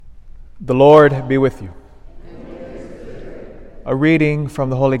The Lord be with you. A reading from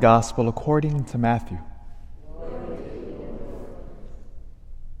the Holy Gospel according to Matthew.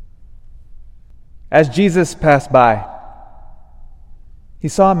 As Jesus passed by, he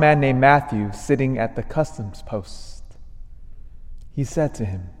saw a man named Matthew sitting at the customs post. He said to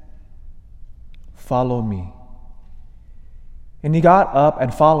him, "Follow me." And he got up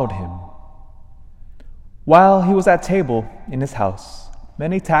and followed him. While he was at table in his house,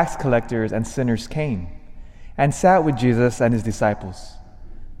 many tax collectors and sinners came and sat with Jesus and his disciples.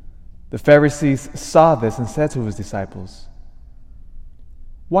 The Pharisees saw this and said to his disciples,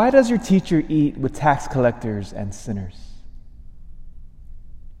 "Why does your teacher eat with tax collectors and sinners?"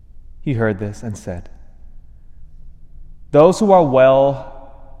 He heard this and said, "Those who are well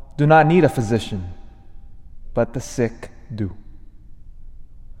do not need a physician, but the sick do.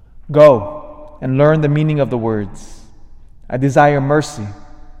 Go and learn the meaning of the words, 'I desire mercy,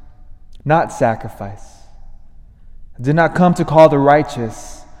 not sacrifice.' I did not come to call the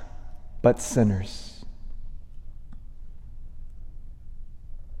righteous, but sinners."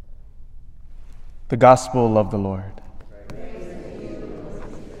 The Gospel of the Lord.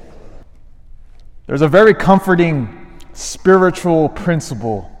 There's a very comforting spiritual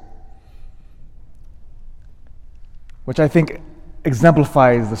principle which I think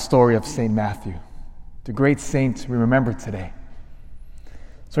exemplifies the story of St. Matthew, the great saint we remember today.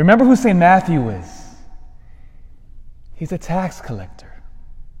 So remember who St. Matthew is. He's a tax collector.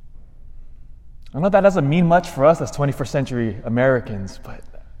 I know that doesn't mean much for us as 21st century Americans, but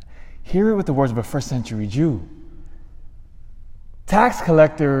hear it with the words of a first century Jew. Tax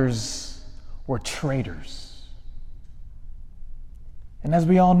collectors were traitors. And as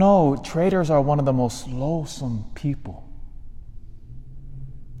we all know, traitors are one of the most loathsome people.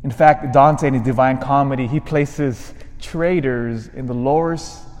 In fact, Dante in his Divine Comedy, he places traitors in the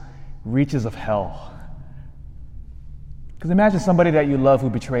lowest reaches of hell. Because imagine somebody that you love who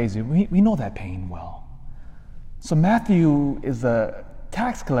betrays you. We know that pain well. So Matthew is a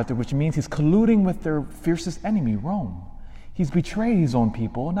tax collector, which means he's colluding with their fiercest enemy, Rome. He's betrayed his own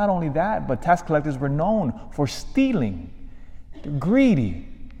people. Not only that, but tax collectors were known for stealing. They're greedy.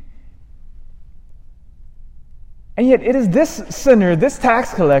 And yet it is this sinner, this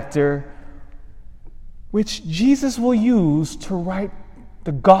tax collector, which Jesus will use to write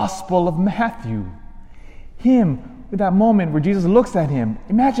the Gospel of Matthew. Him, with that moment where Jesus looks at him.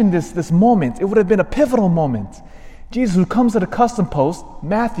 Imagine this moment. It would have been a pivotal moment. Jesus, who comes to the custom post,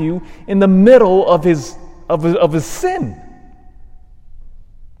 Matthew, in the middle of his sin.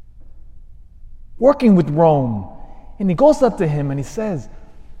 Working with Rome. And he goes up to him and he says,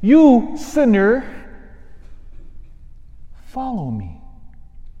 "You sinner, follow me."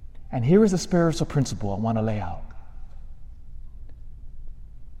 And here is a spiritual principle I want to lay out.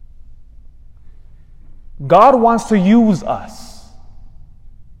 God wants to use us.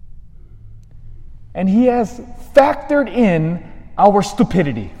 And he has factored in our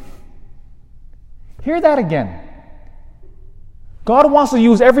stupidity. Hear that again. God wants to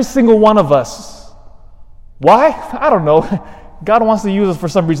use every single one of us. Why? I don't know. God wants to use us for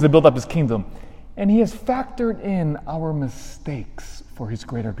some reason to build up his kingdom. And he has factored in our mistakes for his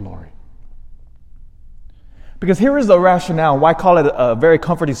greater glory. Because here is the rationale. Why call it a very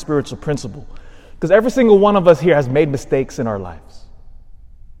comforting spiritual principle? Because every single one of us here has made mistakes in our lives.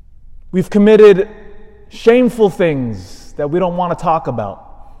 We've committed shameful things that we don't want to talk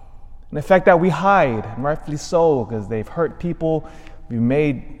about. And the fact that we hide, and rightfully so, because they've hurt people. We've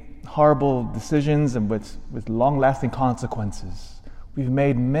made horrible decisions and with long-lasting consequences. We've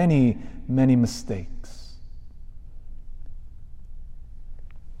made many, many mistakes.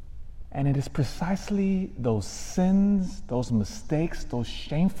 And it is precisely those sins, those mistakes, those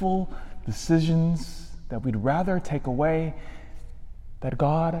shameful decisions that we'd rather take away that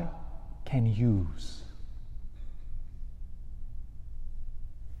God can use.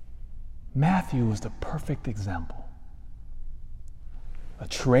 Matthew is the perfect example. A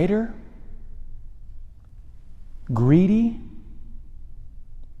traitor, greedy,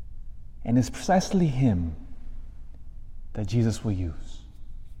 and it's precisely him that Jesus will use.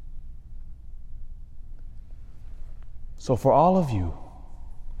 So for all of you,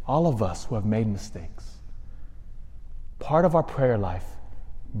 all of us who have made mistakes, part of our prayer life,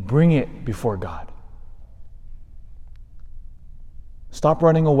 bring it before God. Stop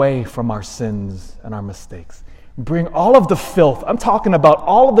running away from our sins and our mistakes. Bring all of the filth. I'm talking about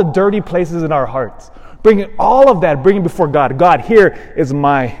all of the dirty places in our hearts. Bring all of that, bring it before God. God, here is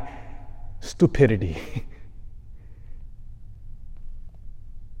my stupidity.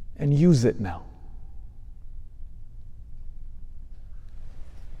 And use it now.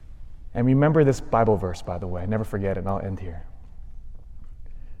 And remember this Bible verse, by the way. Never forget it, and I'll end here.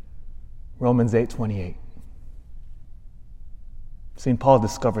 Romans 8:28. St. Paul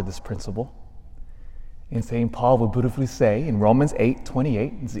discovered this principle. And St. Paul would beautifully say in Romans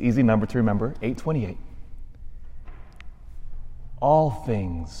 8:28, it's an easy number to remember, 8:28, all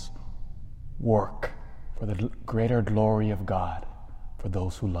things work for the greater glory of God for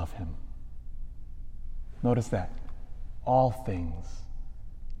those who love him. Notice that. All things.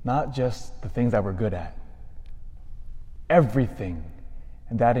 Not just the things that we're good at. Everything.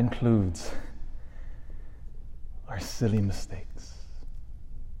 And that includes our silly mistakes.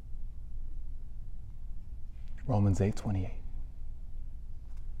 Romans 8:28.